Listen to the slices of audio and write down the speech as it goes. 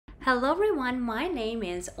Hello everyone, my name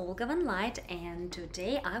is Olga Van Light and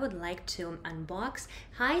today I would like to unbox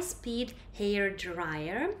high-speed hair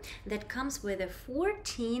dryer that comes with a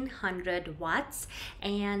 1400 watts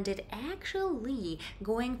and it actually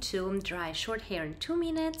going to dry short hair in 2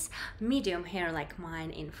 minutes, medium hair like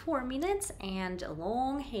mine in 4 minutes and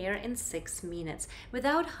long hair in 6 minutes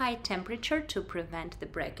without high temperature to prevent the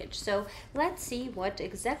breakage. So let's see what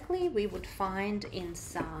exactly we would find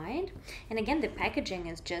inside. And again, the packaging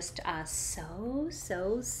is just so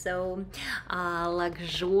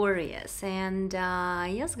luxurious, and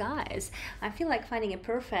yes guys, I feel like finding a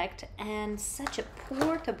perfect and such a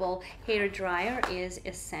portable hair dryer is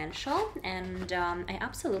essential, and I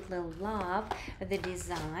absolutely love the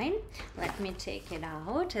design. Let me take it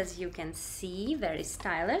out. As you can see, very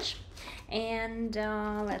stylish. And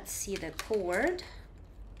let's see the cord,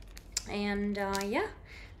 and yeah,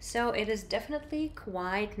 so it is definitely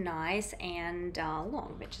quite nice and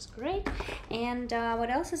long, which is great. And what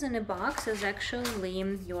else is in the box is actually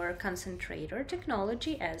your concentrator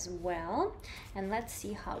technology as well. And let's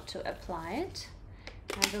see how to apply it.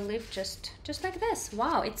 I believe just like this.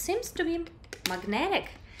 Wow, it seems to be magnetic.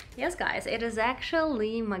 Yes guys, it is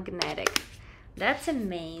actually magnetic. That's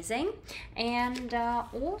amazing. And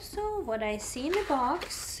also what I see in the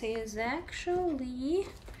box is actually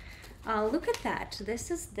look at that. This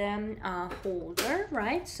is the holder,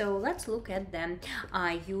 right? So let's look at the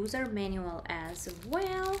user manual as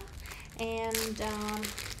well. And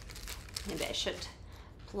maybe I should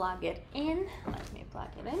plug it in. Let me plug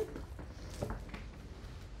it in.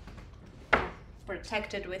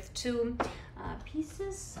 Protected with two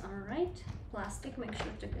pieces. All right, plastic, make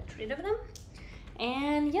sure to get rid of them.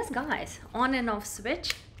 And yes guys, on and off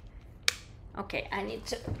switch. Okay, I need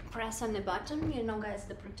to press on the button, you know guys,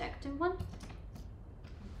 the protective one.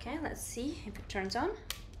 Okay, let's see if it turns on.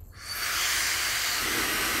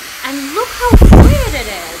 And look how quiet it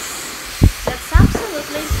is. That's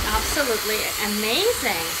absolutely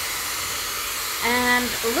amazing. And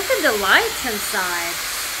look at the lights inside.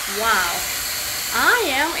 Wow. I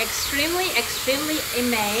am extremely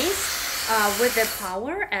amazed with the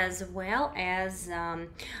power as well as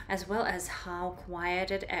how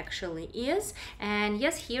quiet it actually is. And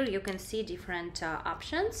yes, here you can see different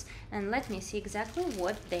options, and let me see exactly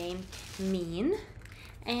what they mean.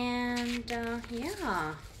 And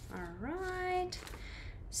yeah, all right.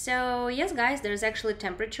 So yes guys, there's actually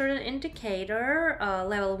temperature indicator,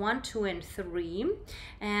 level 1, 2 and 3,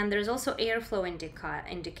 and there's also airflow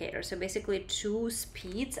indicator. So basically two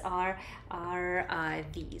speeds are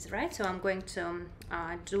these, right? So I'm going to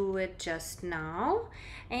do it just now.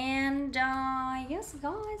 And yes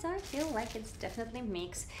guys, I feel like it definitely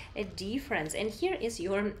makes a difference. And here is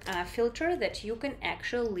your filter that you can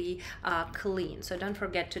actually clean, so don't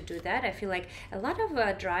forget to do that. I feel like a lot of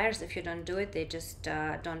dryers, if you don't do it, they just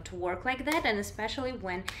don't work like that, and especially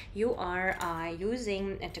when you are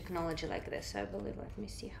using a technology like this. I believe, let me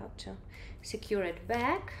see how to secure it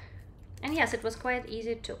back. And yes, it was quite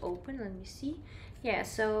easy to open. Let me see. Yeah,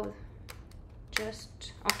 so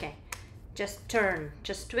just okay, just turn,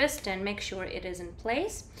 just twist and make sure it is in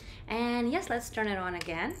place. And yes, let's turn it on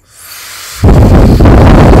again.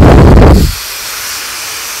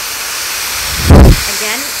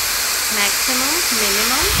 Again, maximum,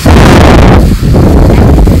 minimum.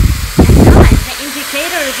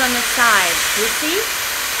 Indicator is on the side, you see?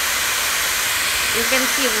 You can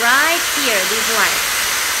see right here these lights,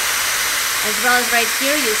 as well as right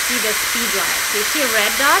here you see the speed lights. You see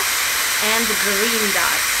red dots and green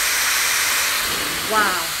dots.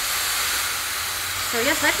 Wow. So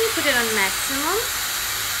yes, let me put it on maximum.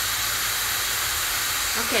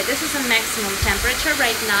 Okay, this is a maximum temperature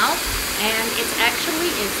right now, and it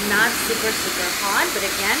actually is not super hot, but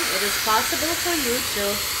again, it is possible for you to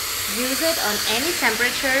use it on any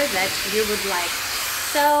temperature that you would like.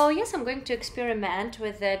 So yes, I'm going to experiment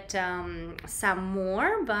with it some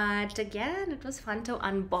more, but again, it was fun to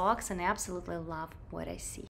unbox and I absolutely love what I see.